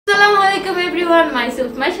everyone,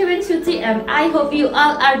 myself maishabin suchi and I hope you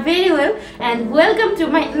all are very well and welcome to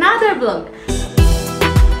my another vlog.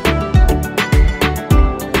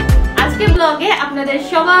 আজকে ব্লগে আপনাদের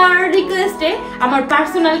সবার রিকোয়েস্টে আমার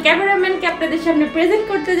পার্সোনাল ক্যামেরাম্যান কে আপনাদের সামনে প্রেজেন্ট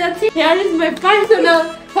করতে যাচ্ছি। Here is my personal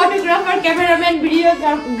photographer, cameraman,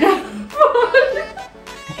 videographer.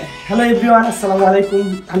 Hello everyone, Assalamuwalikum.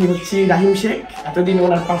 আমি হচ্ছি রাহিম শেখ। এতদিন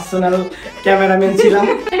ওনার পার্সোনাল ক্যামেরাম্যান ছিলাম।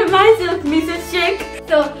 Myself Mrs. Sheikh.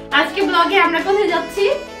 তো আজকে ব্লগে আমরা কোথায় যাচ্ছি?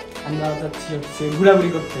 আমরা যাচ্ছি হচ্ছে ঘোরাঘুরি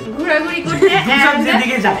করতে।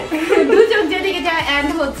 দুচোখ যেদিকে যায়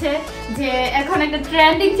এন্ড হচ্ছে যে এখন একটা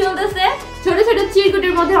ট্রেন্ডিং চলতেছে। ছোট ছোট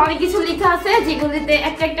চিরকুটের মধ্যে অনেক কিছু লেখা আছে যেগুলিতে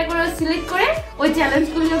একটা একটা করে সিলেক্ট করে ওই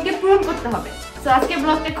চ্যালেঞ্জগুলোকে পূরণ করতে হবে। সো আজকে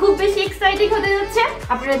ব্লগটা খুব বেশি এক্সাইটিং হতে যাচ্ছে।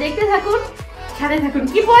 আপনারা দেখতে থাকুন, সাথে থাকুন,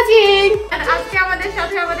 কি ওয়াচিং। আর আজকে আমাদের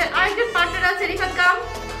সাথে আমাদের আরেকজন পার্টনার আছে রিফাত কাম।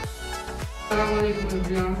 আসসালামুয়ালাইকুম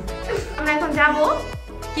এভরিওয়ান। আমরা এখন যাব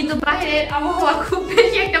কিন্তু বাইরের আবহাওয়া খুব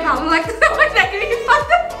বেশি একটা ভালো লাগছে আমার নাকি রিফাত।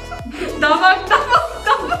 দমক দমক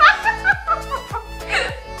দমক।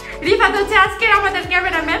 রিফাত হচ্ছে আজকের আমাদের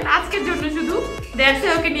ক্যামেরাম্যান, আজকের জন্য শুধু দ্যাটস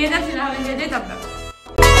ওকে নিয়ে যাচ্ছি, না হলে নিয়ে যেতাম না।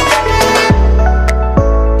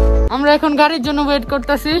 আমরা এখন গাড়ির জন্য ওয়েট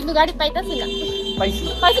করতেছি, কিন্তু গাড়ি পাইতাছি না।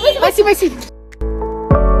 পাইছি।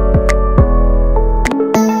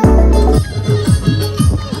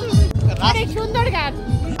 অনেক সুন্দর গান,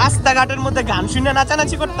 রাস্তাঘাটের মধ্যে গান শুনে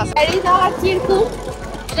নাচানাচি করতেছে। এই যাওয়ার চিরকুট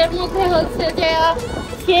এর মধ্যে হচ্ছে যে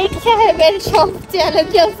শেখ সাহেবের সব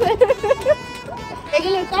চ্যালেঞ্জ আছে,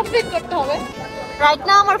 এগুলো কমপ্লিট করতে হবে। রাইট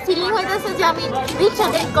নাও আমার ফিলিং হইতেছে যে আমি রিক্সা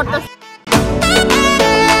ডেট করতেছি।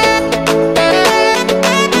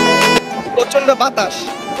 প্রচন্ড বাতাস,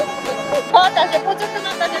 প্রচন্ড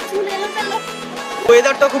বাতাসে চুল এলোমেলো।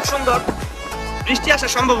 ওয়েদারটা খুব সুন্দর, বৃষ্টি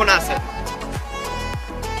আসার সম্ভাবনা আছে।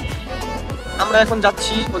 আমরা এখন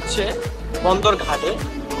যাচ্ছি হচ্ছে বন্দর ঘাটে,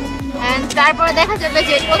 এন্ড তারপরে দেখা যাবে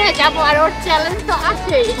যে কোথায় যাব। আর ওর চ্যালেঞ্জ তো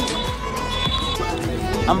আছেই।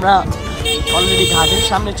 আমরা অলরেডি ঘাটের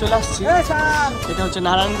সামনে চলে আসছি। এটা হচ্ছে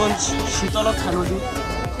নারায়ণগঞ্জ শীতলক্ষা নদী।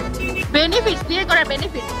 বেনিফিট দিয়ে করে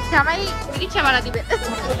বেনিফিট সবাই রিকশা ভাড়া দিবে।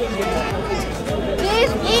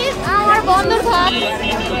 প্লিজ আমার বন্দর ঘাট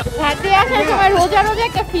ঘাটে আসার সময় রোজা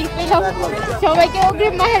একটা ফিল পেলাম। সবাইকে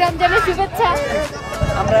অগ্রিম মাহে রমজানের শুভেচ্ছা।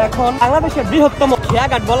 আমরা এখন বাংলাদেশের বৃহত্তম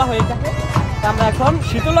খেয়াঘাট বলা হয়ে থাকে। আমরা এখন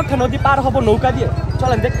শীতলক্ষা নদী পার হব নৌকা দিয়ে।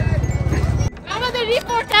 চলেন দেখতে। আমাদের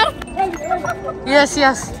রিপোর্টার ইয়েস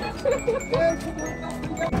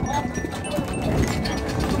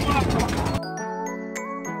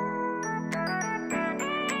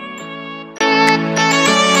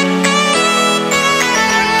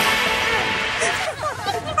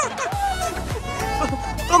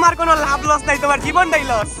তোমার কোনো লাভ লস নাই, তোমার জীবনটাই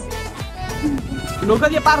লস। নৌকা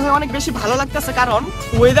দিয়ে পার হয়ে অনেক বেশি ভালো লাগতেছে, কারণ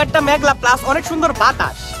ওয়েদারটা মেঘলা প্লাস অনেক সুন্দর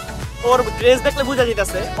বাতাস। ওর ড্রেস দেখলে বোঝা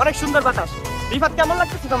যাইতেছে অনেক সুন্দর বাতাস। রিফাত কেমন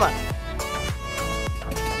লাগতেছে তোমার?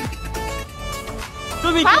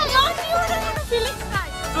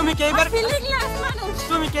 তুমি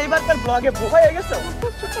কি এইবার ব্লগে বোকা হয়ে গেছো?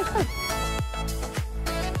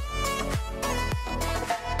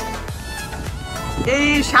 এই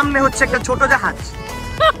সামনে হচ্ছে একটা ছোট জাহাজ।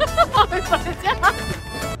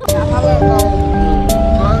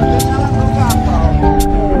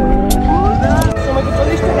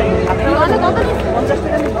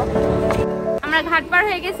 আমরা ঘাট পার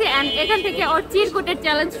হয়ে গেছি এন্ড এখান থেকে ওর চিরকুটের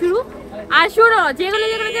চ্যালেঞ্জ শুরু। আর শুনো, যেগুলো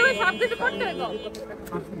যাবে সব কিছু করতে হবে।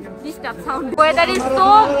 Disturb sound. Weather is so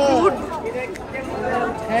good.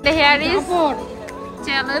 Here is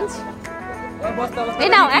challenge. এই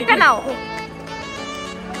নাও, একটা নাও।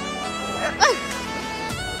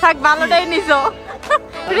 থাক, ভালোটাই নিছো।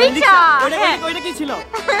 রিক্সা ওইটা কি ছিল?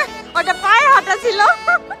 ওটা পায়ে হাঁটা ছিল।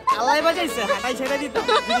 আল্লাহ বাঁচাইছে, হাঁটাই ছেড়ে দিতাম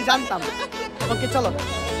যদি জানতাম। ওকে চলো।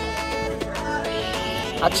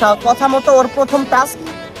 আচ্ছা, কথা মতো ওর প্রথম টাস্ক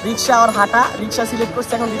রিক্সা আর হাঁটা। রিক্সা সিলেক্ট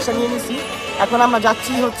করছে, এখন রিক্সা নিয়ে নিছি। এখন আমরা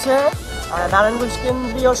যাচ্ছি হচ্ছে নারায়ণগঞ্জ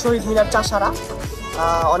কেন্দ্রীয় শহীদ মিনার চাষারা।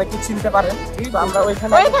 অনেকে চিনতে পারেন। তো আমরা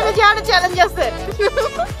ওইখানে যে আরো চ্যালেঞ্জ আছে।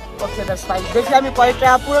 ওকে, দ্যাটস ফাইন। দেখি আমি কয়টা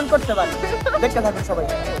পূরণ করতে পারি। দেখতে থাকুন সবাই।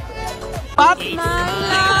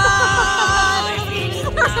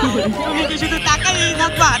 তুমি কি শুধু টাকাই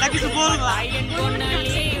থাকবা না কিছু বলবা?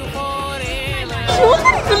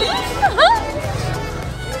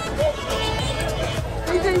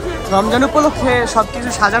 রমজান উপলক্ষে সবকিছু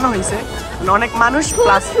সাজানো হয়েছে, অনেক মানুষ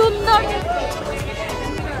প্লাস সুন্দর।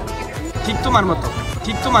 ঠিক তোমার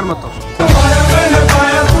মতো।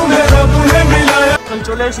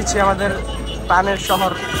 চলে এসেছি আমাদের প্রাণের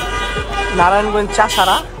শহর নারায়ণগঞ্জ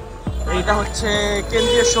চাষারা। এইটা হচ্ছে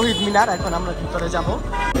কেন্দ্রীয় শহীদ মিনার। এখন আমরা ভিতরে যাব।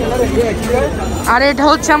 আর এটা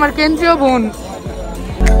হচ্ছে আমার কেন্দ্রীয় বোন।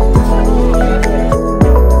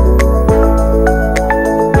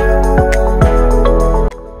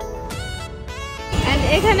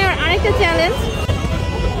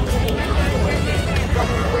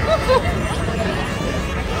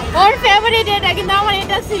 ওর ফেভারিট এটা, কিন্তু আমার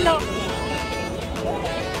এটা ছিল।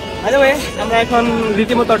 আরে ভাই, আমরা এখন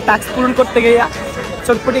রীতিমতো টাস্ক পূরণ করতে গিয়ে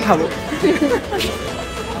চটপটি খাবো।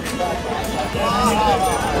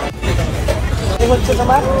 এই হচ্ছে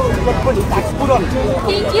তোমার চটপটি টাস্ক পূরণ।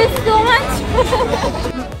 Thank you so much.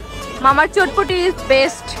 মামার চটপটি ইজ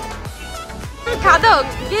বেস্ট। খাদক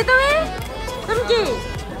কি তুমি? তুমি কি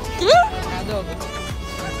কি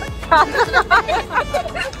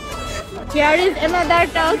Here is another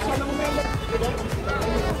touch.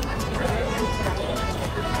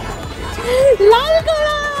 লাল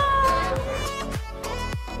কালা।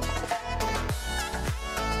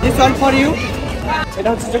 This one for you. এটা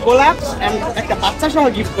হচ্ছে যে গোলাপ এন্ড একটা বাচ্চা সহ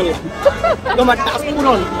গিফট করলাম। তোমার টাস্ক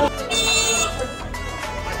পূরণ।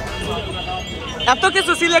 এত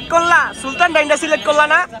কিছু সিলেক্ট করলা, সুলতান ডাইন্ডা সিলেক্ট করলা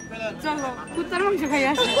না? চলো কুত্তার মাংস খাই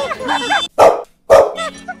আসি।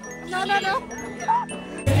 না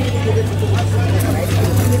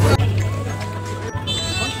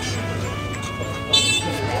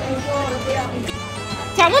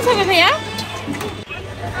চামচ হবে ভাইয়া?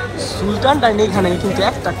 সুলতান ডাইন্ডা এখানে কিন্তু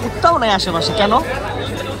একটা কুত্তাও নাই আশেপাশে, কেন?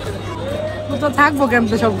 তো থাকবো কেমন,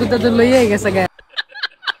 সব কুত্তা তো লইয়ে গেছে গা।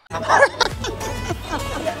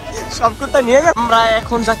 সব কুত্তা নিয়ে গেছে। আমরা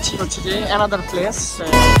এখন যাচ্ছি হচ্ছে যে অ্যানাদার প্লেস।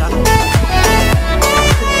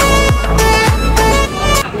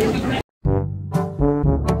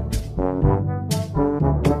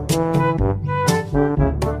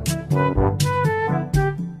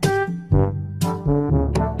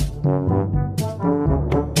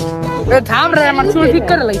 থাম রে, আমার চুল ঠিক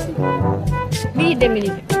করে লাগছে। মিনিটে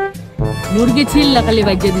মুরগি ছিল্লা খালি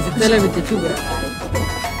বাজিয়ে দিছে তেলের ভিতরে চুপ।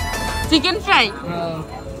 Chicken fry.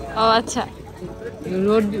 ও আচ্ছা,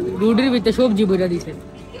 রুটির ভিতরে সবজি বইরা দিছে।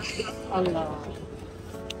 আল্লাহ,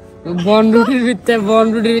 বন রুটির ভিতরে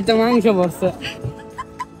মাংস ভরছে।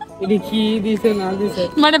 এটা কি দিছে না দিছে,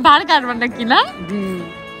 মানে ভার কাটবার নাকি না?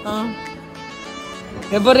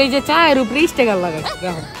 এরপর এই যে চায়ের উপরে স্টিকার লাগাচ্ছে,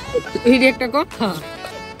 দেখো এই একটা কথা।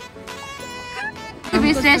 তুমি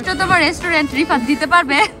শ্রেষ্ঠ তোমার রেস্টুরেন্ট রিফাত দিতে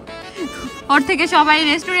পারবে? ওর থেকে সবাই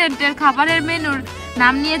রেস্টুরেন্টের খাবারের মেনুর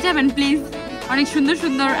নাম নিয়ে যাবেন প্লিজ। অনেক সুন্দর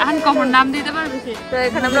সুন্দর আনকমন নাম দিতে পারবে সে। তো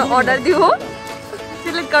এখানে আমরা অর্ডার দিব,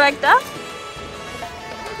 সিলেক্ট করো একটা।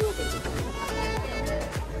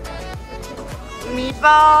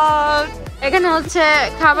 মিটবল। এখানে হচ্ছে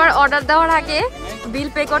খাবার অর্ডার দেওয়ার আগে বিল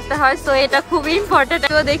পে করতে হয়, সো এটা খুব ইম্পর্টেন্ট।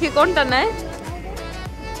 তো দেখি কোনটা নেয়।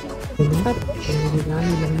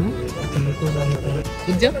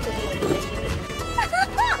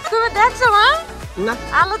 তুমি দেখছো মা? না,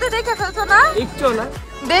 আলোতে দেখে ফেলছো না? একটু না,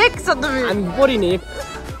 দেখছো তুমি? আমি পড়িনি।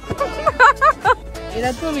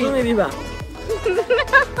 এটা তুমি দিবা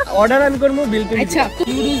অর্ডার আমি করবো, বিল তুমি। আচ্ছা,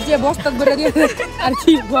 নুডলস যে বস্তা করে দিয়ে আর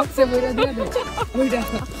কি বক্সে বইরা দিয়ে দাও ওইটা।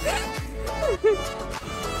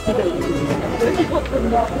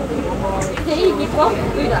 এই বিকো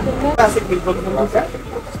দুইটা। আছে বিল করতে হবে।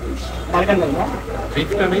 বার্গার নাই না?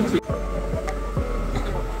 বিলটা নেই।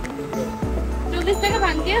 40 টাকা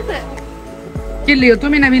ভাঙতি আছে। কি লিও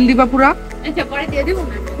তুমি না বিল দিবা পুরা? আচ্ছা পরে দিয়ে দিব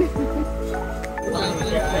না।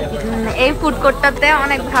 এই ফুড কোর্টটাতে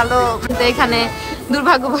অনেক ভালো, কিন্তু এখানে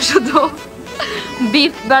দুর্ভাগ্যবশত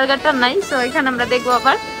বিফ বার্গারটা নাই। সো এখানে আমরা দেখবো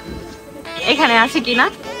আবার এখানে আছে কিনা।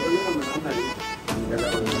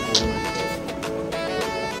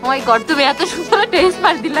 ওই গড, তুমি এত সুন্দর টেস্ট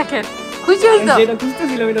পার দিলা কেন? খুশি হইছো? যেটা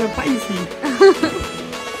খুঁজতেছিলাম এটা পাইছি।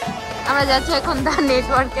 আমরা যাচ্ছি এখন দা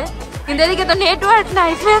নেটওয়ার্কে, কিন্তু এদিকে তো নেটওয়ার্ক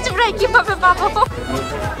নাই। ফ্রেঞ্চ ফ্রাই কিভাবে পাবো?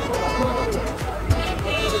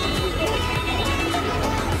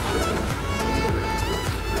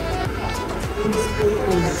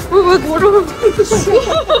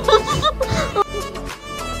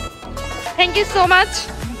 Thank you so much,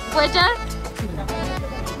 waiter.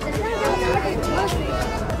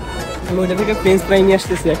 আমি ওইটা থেকে ফ্রেঞ্চ ফ্রাই নিয়ে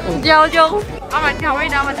আসতেছি এখন। যাও যাও, আমার জামাই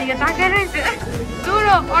না আমার দিকে তাকায় রয়েছে। দূর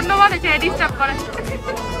অন্য মানুষের ডিস্টার্ব করে।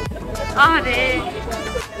 আরে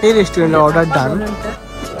এই রেস্টুরেন্টের অর্ডার ডান।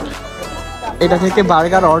 এটা থেকে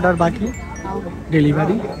বার্গার অর্ডার বাকি,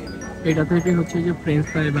 ডেলিভারি। এটা থেকে হচ্ছে যে ফ্রেঞ্চ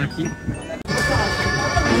ফ্রাই বাকি।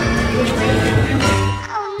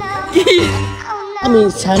 আমি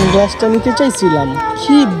সানগ্লাসটা নিতে চাইছিলাম।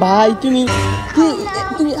 কি ভাই, তুমি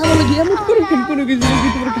আমার লাগে এমন করে কোনো কিছু কি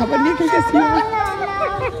তোমার খাবার নিয়ে খেয়েছি?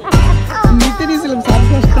 নিতে নিয়েছিলাম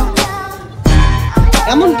সানগ্লাসটা,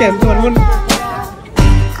 এমন কেন তোমার মন?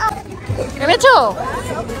 ভেবেছো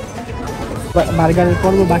বার্গারের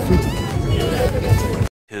পর্ব বাকি।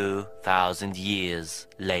 2000 years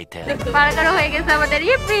later. বার্গার হয়ে গেছে আমাদের।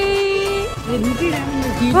 E P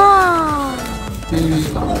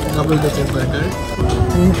double decker burger.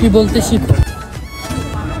 কি বলতে শিখো।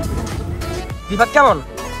 বিভাগ কেমন?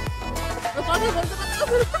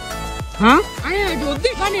 হুম আরে জলদি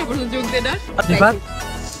পানি পড়লো যোগ দে না রিফাত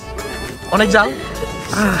অনেক যাও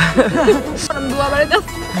দুয়া বাড়িতে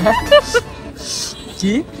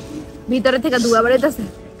কি ভিতরে থেকে দুয়া বাড়িতেছে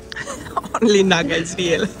অনলি না গাইস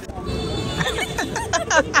রিয়েল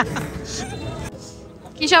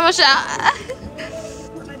কি সমস্যা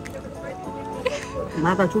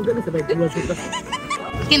মাথা চুলকে গেছে ভাই পুরো চুলকে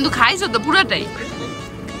কিন্তু খাইছো তো পুরোটাই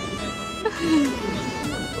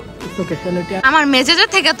ওকে কোয়ালিটি আমার মেজাজের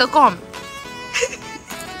থেকে তো কম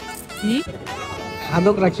কি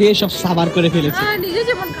খাদক রাখিয়ে সব সাবার করে ফেলেছে নিজে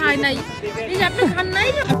যেমন খাই নাই এই যে আপনি খান নাই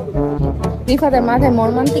রিফাতের মাথায়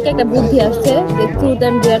মর্মান্তিক একটা বুদ্ধি আসছে যে ট্রুথ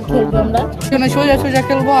এন্ড ডেয়ার খেলবো আমরা সোজা সোজা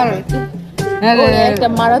খেলবো আর একটা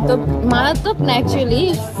মারাত্মক না অ্যাকচুয়ালি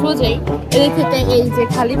সোজাই এদিক থেকে এই যে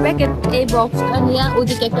খালি প্যাকেট এই বক্সটা নিয়ে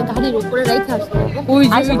ওদিকে একটা গাড়ির উপরে রেখে আসতে ওই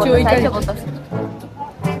যে ওইটাই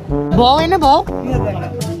বউ এনে বউ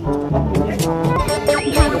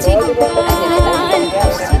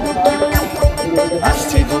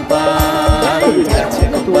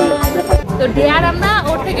তো ডেয়ার আমরা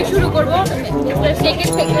ওর থেকে শুরু করবো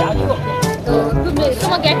সেকেন্ড থেকে তো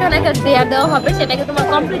তোমাকে এখন একটা ডেয়ার দেওয়া হবে সেটাকে তোমার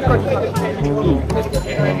কমপ্লিট করতে হবে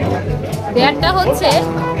ডেয়ারটা হচ্ছে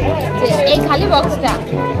যে এই খালি বক্সটা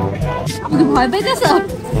তুমি ভয় পেয়েছ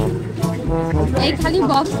এই খালি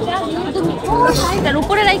বক্সটা তুমি তার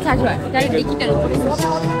উপরে রাখা আসবে গাড়ির ডিকিটার উপরে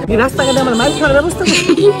এই রাস্তাঘাটে আমার মাইল খাওয়ার ব্যবস্থা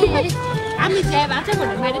আমি চাই বাঁচা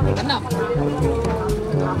করে বাইরে থেকে নাও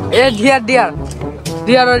a deer deer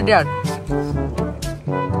deer or deer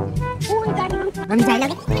আমি যাই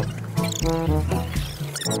লাগে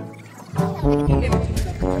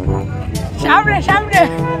সামনে সামনে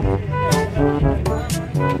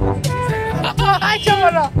আচ্ছা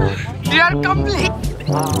বলো ডিয়ার কমপ্লিট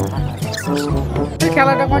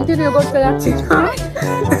খেলাটা কন্টিনিউ করতে যাচ্ছি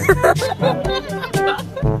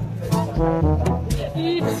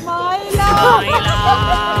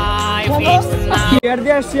ইয়ার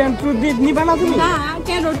দিয়ে আসছি আমি ট্রুথ দিই নিবা না তুমি না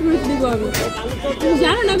কেন টুইট দিব আমি তুমি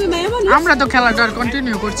জানো না আমি মায়া মানুষ আমরা তো খেলাটা আর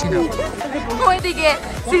কন্টিনিউ করছি না ওইদিকে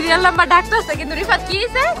সিরিয়াল নাম্বার ডাকতেছে কিন্তু রিফাত কি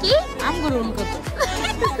হইছে কি আমগুলো কত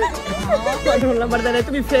কন্ট্রোল নাম্বার দাঁড়ায়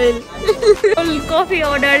তুমি ফেল কোল্ড কফি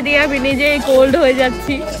অর্ডার দিয়ে আমি নিজেই কোল্ড হয়ে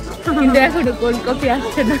যাচ্ছি কিন্তু এখনো কোল্ড কফি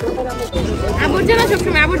আসছে না আবর্জনা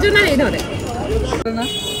সবসময় আবর্জনা এই ধরে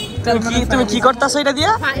তুমি কি করতেছো এটা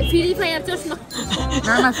দিয়া ফ্রি ফায়ার চশমা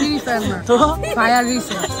না না ফ্রি ফায়ার না তো ফায়ার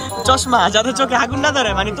রিসে চশমা যাতে চোখে আগুন না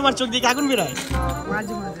ধরে মানে তোমার চোখ দিকে আগুন বেরোয়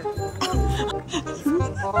মাঝে মাঝে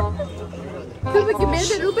তুমি কি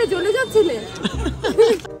মেয়েদের রূপে চলে যাচ্ছিলে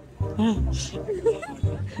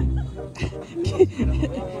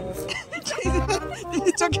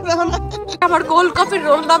চোখে দাও না আমার কোল্ড কফির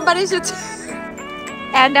রোল নাম্বার এসেছে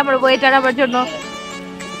এন্ড আমার ওয়েটার আমার জন্য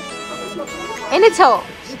এনেছো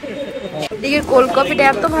দিকে কোল্ড কফিটা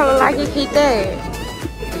এত ভালো লাগে খেতে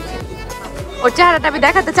ওর চেহারাটা আমি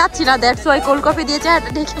দেখাতে চাচ্ছি না দ্যাটস ওয়াই কোল্ড কফি দিয়ে চেহারাটা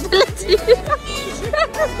ঢেকে ফেলেছি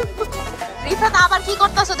রিফাত আবার কি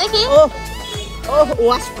করতেছো দেখি ও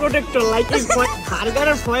ওয়াশ প্রোটেক্টর লাইক এই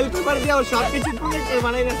বার্গারের ফয়েল পেপার দিয়ে সব কিছু প্রোটেক্টর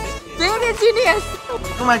বানাই দিয়েছে ভেরি জিনিয়াস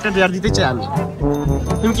তোমার একটা ডেয়ার দিতে চাই আমি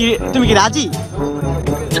তুমি কি রাজি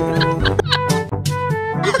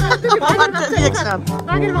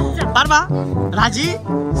পারবা রাজি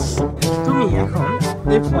তুমি এখন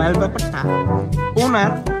এই ফয়েল পেপারটা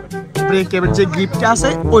ওনার ব্রেকের যে গ্রিপটা আছে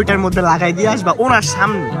ওইটার মধ্যে লাগাই দিয়ে আসবা ওনার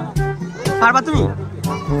সামনে পারবা তুমি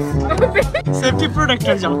সেফটি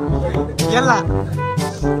প্রোটেক্টর যাও গেলা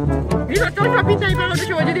রিফাত তো সবই চাই ভালো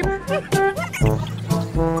সময় যদি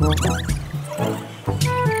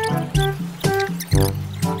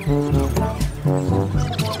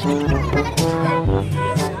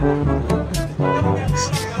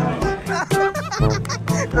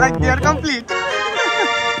like they are complete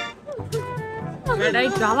এটাই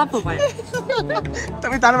চালাপো ভাই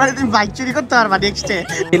তুমি তার মানে তুমি বাইক চুরি করতে পারবা নেক্সটে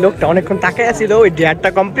এই লোকটা অনেকক্ষণ তাকায় ছিল ওই ডেয়ারটা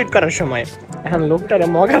কমপ্লিট করার সময় এখন লোকটারে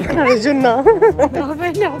মগা বানানোর জন্য হবে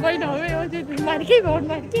না ও যে মার কি জোর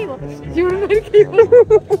মার কি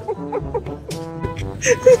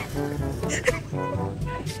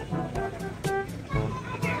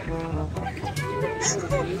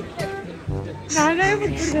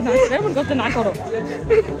এমন করতে না করো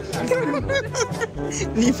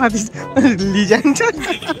নিফাদিস লিজেন্ড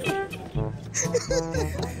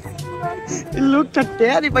লোকটা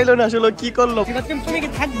টেয়ারই পাইলো না আসলে কি করলো তুমি কি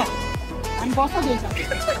থাকবা আমি বসা দিয়েছি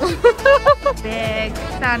ব্যাগ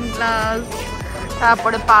সানগ্লাস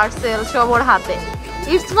তারপরে পার্সেল সব ওর হাতে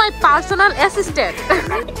it's my personal assistant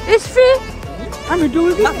it's free আমি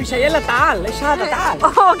ডুল ما في شيء الا تعال ايش هذا تعال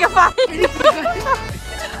ওকে ফাইন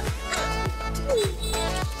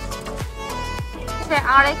হচ্ছে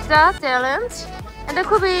আরেকটা চ্যালেঞ্জ। এটা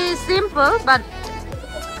খুবই সিম্পল বাট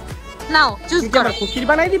নাও চুজ করো। কুকির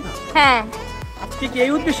বানাই দিবা? হ্যাঁ। আজকে কি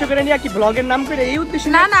এই উদ্দেশ্য করে নিয়ে কি ব্লগের নাম করে এই উদ্দেশ্য?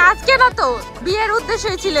 না না আজকে না তো, বিয়ের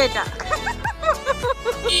উদ্দেশ্যই ছিল এটা।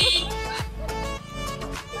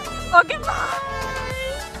 ওকে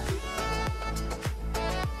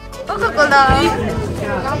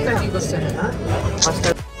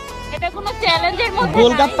এটা কোনো চ্যালেঞ্জের মধ্যে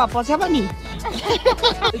গোলগাপ্পা পচা পানি।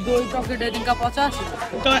 দই চকলেট এদিনকা 85।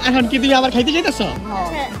 তো এখন কি তুমি আবার খাইতে যাইতেছো?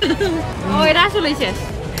 ও এটা আসলে শেষ।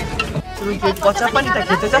 তুমি কি পচা পানিটা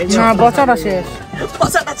খেতে যাচ্ছ? না বচাটা শেষ।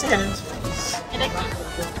 পচাটা চ্যালেঞ্জ। এটা কি?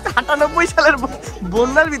 98 সালের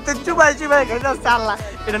বন্যার ভিতর চুবাই চুবাই খাইতে যাচ্ছে আল্লাহ।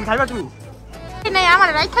 এটা খাইবা তুমি? নাই আমার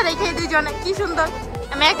রাইখা রেখে দুইজনে কি সুন্দর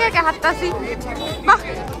আমি একা একা হাঁটতাছি। বাহ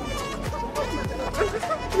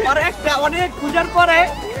আর একটা অনেক খোঁজার পরে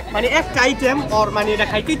মানে একটা আইটেম ওর মানে এটা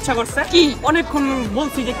খাইতে ইচ্ছা করছে। কি? অনেকক্ষণ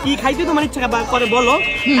বলছি যে কি খাইতে তোমার ইচ্ছা করে বলো,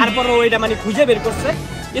 তারপর ও এটা মানে খুঁজে বের করছে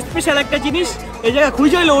স্পেশাল একটা জিনিস। এই জায়গা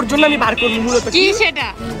খুঁজে হইলে ওর জন্য আমি বার করবো মূলত। কি সেটা?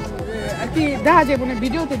 আর কি দেখা যাবে না,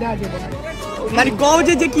 ভিডিওতে দেখা যাবে না। মানে কও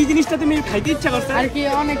যে কি জিনিসটা তুমি খাইতে ইচ্ছা করছে। আর কি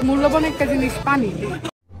অনেক মূল্যবান একটা জিনিস পানি।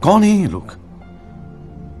 कौन है ये लोग?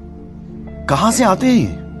 कहाँ से आते हैं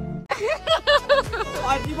ये?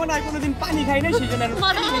 আর জীবনে আর কোনোদিন পানি খাই না, সেই জন্য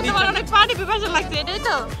তোমার অনেক পানি পিপাসা লাগছে, এটাই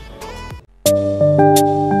তো।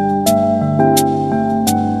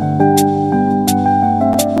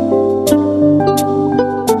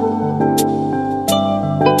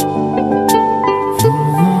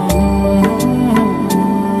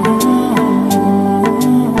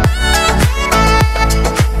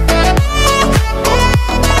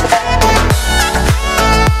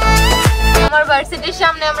 ভার্সিটির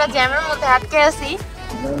সামনে আমরা জ্যামের মধ্যে আটকে আছি।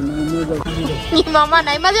 মামা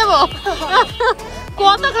নাইমা যাবো?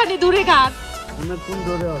 কতখানি দূরে ঘাট?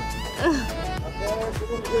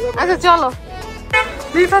 আচ্ছা চলো।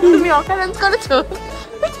 রিফাত তুমি অকারেন্স করেছো?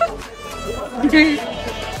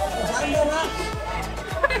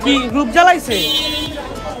 কি রূপ জ্বালাইছে?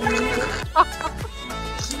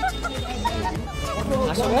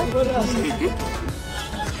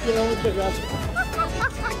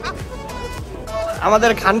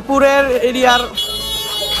 আমাদের খানপুরের এরিয়ার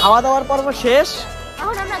খাওয়া দাওয়ার পর্ব শেষ।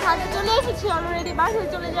 এখন আমরা ঘাটে চলে এসেছি, অলরেডি বাসে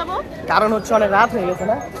চলে যাব। কারণ হচ্ছে অনেক রাত হয়ে গেছে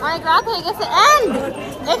না? অনেক রাত হয়ে গেছে। এন্ড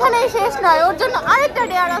এখানেই শেষ নয়, ওর জন্য আরেকটা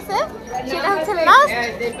ডেয়ার আছে, সেটা হচ্ছে লাস্ট।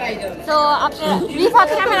 তো আপনি রিফাত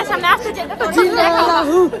ক্যামেরার সামনে আসতে চাই তো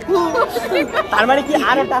তার মানে কি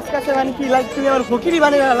আরো টাস্ক আছে? মানে কি লাইক তুমি আমার ফকিরি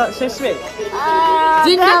বানিয়ে শেষ হয়ে?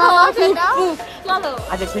 চলো।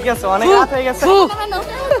 আচ্ছা ঠিক আছে, অনেক রাত হয়ে গেছে,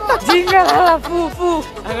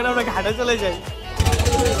 এখন আমরা ঘাটে চলে যাই।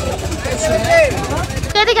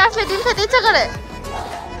 এদিকে আসলে ডিম খেতে ইচ্ছা করে?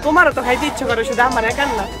 তোমারও তো খাইতে ইচ্ছে করে, শুধু আমার একার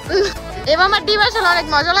না। এ মামার ডিম আসলে অনেক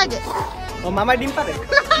মজা লাগে। ও মামা ডিম পারে?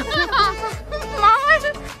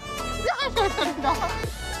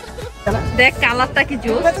 দেখ কালারটা কি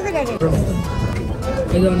জোর।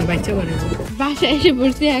 বাসায় এসে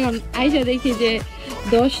পড়ছি, এখন আইসা দেখি যে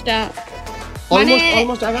 10টা মানে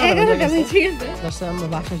 11টা বেজে গেছে। আমরা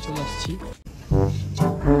বাসায় চলে আসছি।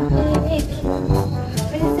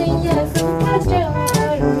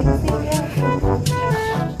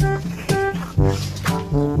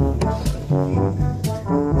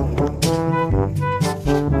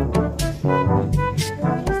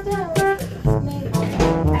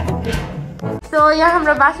 তো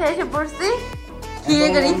আমরা বাসায় এসে পড়ছি।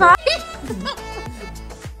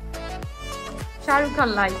 শাহরুখ খান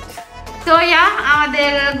লাইট। তো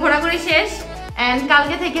আমাদের ঘোরাঘুরি শেষ, এন্ড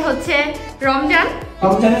কালকে থেকে হচ্ছে রমজান।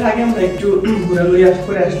 রমজানের আগে আমরা একটু ঘোরাঘুরি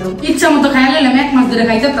করে আসলাম। ইচ্ছা মতো খাই নিলাম, 1 মাস ধরে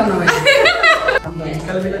খাইতে পারতাম না ভাই। আমরা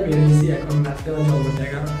বিকালবেলা বেরিয়েছি, এখন রাত্রে বাজে অলমোস্ট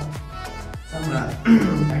 11। আমরা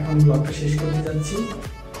এখন ব্লগটা শেষ করতে যাচ্ছি।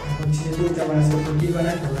 এখন যেহেতু আমার আজকে ফকির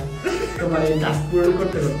বানায় ফেলা, তোমার এই টাস্ক পূরণ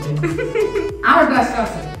করতে করতে আর টাস্ক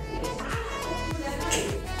আছে।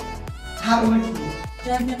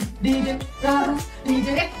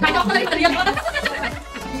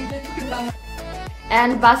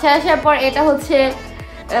 এন্ড বাসায় আসার পর এটা হচ্ছে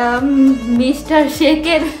মিস্টার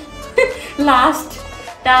শেখের লাস্ট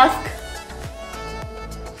টাস্ক।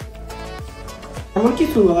 এমন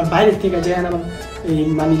কিছু আমার বাইরে থেকে যে আমার এই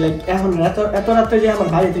মানে লাইক এখন এত রাতে যে আমার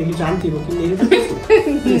বাইরে থেকে কিছু আনতে হবে, কিন্তু এরকম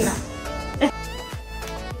কিছু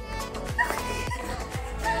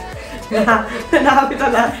না না আমি তো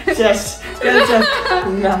না শেষ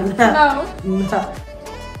না না না।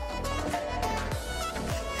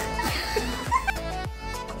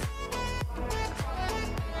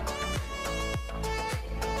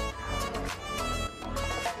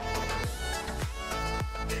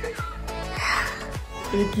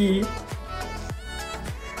 কি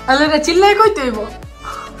আরে চিল্লাই কইতে হইব।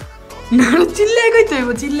 না চিল্লে কইতে হইব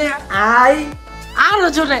চিল্লে আই আরো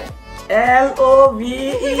জোরে LOVE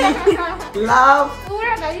লাভ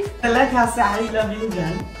পুরা গাইস লেখা আছে আই লাভ ইউ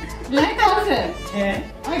জান লেখা আছে হ্যাঁ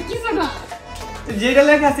আমি কিছু না যেটা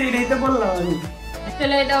লেখা আছে এটাই তো বললাম আমি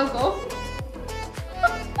তাহলে এটাও কো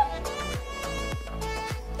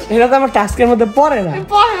এটা তো আমার টাস্কের মধ্যে পড়ে না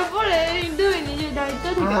পরে পরে দুই নিজে দায়িত্ব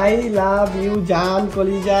থেকে আই লাভ ইউ জান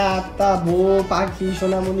কলিজা আত্মা বো পাখি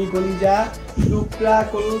সোনামণি কলিজা টুকরা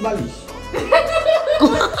কলু বালিশ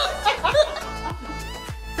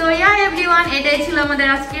সো ইয়া এভরিওয়ান এটাই ছিল আমাদের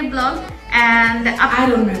আজকের ব্লগ এন্ড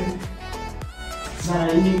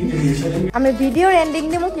আমি ভিডিওর এন্ডিং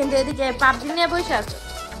দিমু কিন্তু এদিকে পাবজি নিয়ে বসে আছো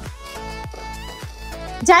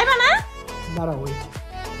যাইবা না দাঁড়া ওই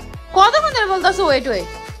কতক্ষণ ধরে বলতাছো ওয়েট ওয়েট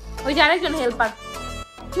ওই যে আরেকজন হেল্পার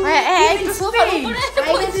একটু সোফার উপরে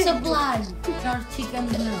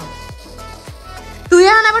তুই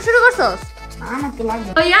এখন আবার শুরু করছস আমার তো লাগবে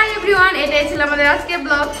তো ইয়া এভরিওয়ান এটাই ছিল আমাদের আজকের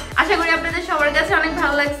ব্লগ আশা করি আপনাদের সবার কাছে অনেক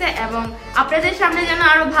ভালো লাগছে এবং আপনাদের সামনে যেন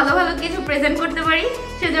আরো ভালো ভালো কিছু প্রেজেন্ট করতে পারি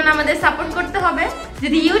সেজন্য আমাদের সাপোর্ট করতে হবে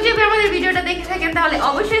যদি ইউটিউবে আমাদের ভিডিওটা দেখে থাকেন তাহলে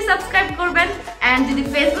অবশ্যই সাবস্ক্রাইব করবেন এন্ড যদি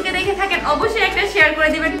ফেসবুকে দেখে থাকেন অবশ্যই একটা শেয়ার করে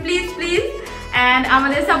দিবেন প্লিজ প্লিজ এন্ড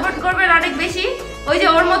আমাদের সাপোর্ট করবেন অনেক বেশি ওই যে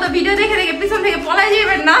ওর মতো ভিডিও দেখে দেখে পিছন থেকে পলাই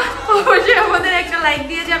যাবেন না অবশ্যই আমাদের একটা লাইক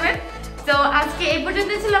দিয়ে যাবেন তো আজকে এই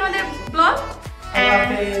পর্যন্ত ছিল আমাদের ব্লগ আল্লাহ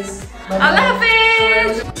হাফেজ আল্লাহ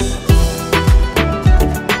হাফেজ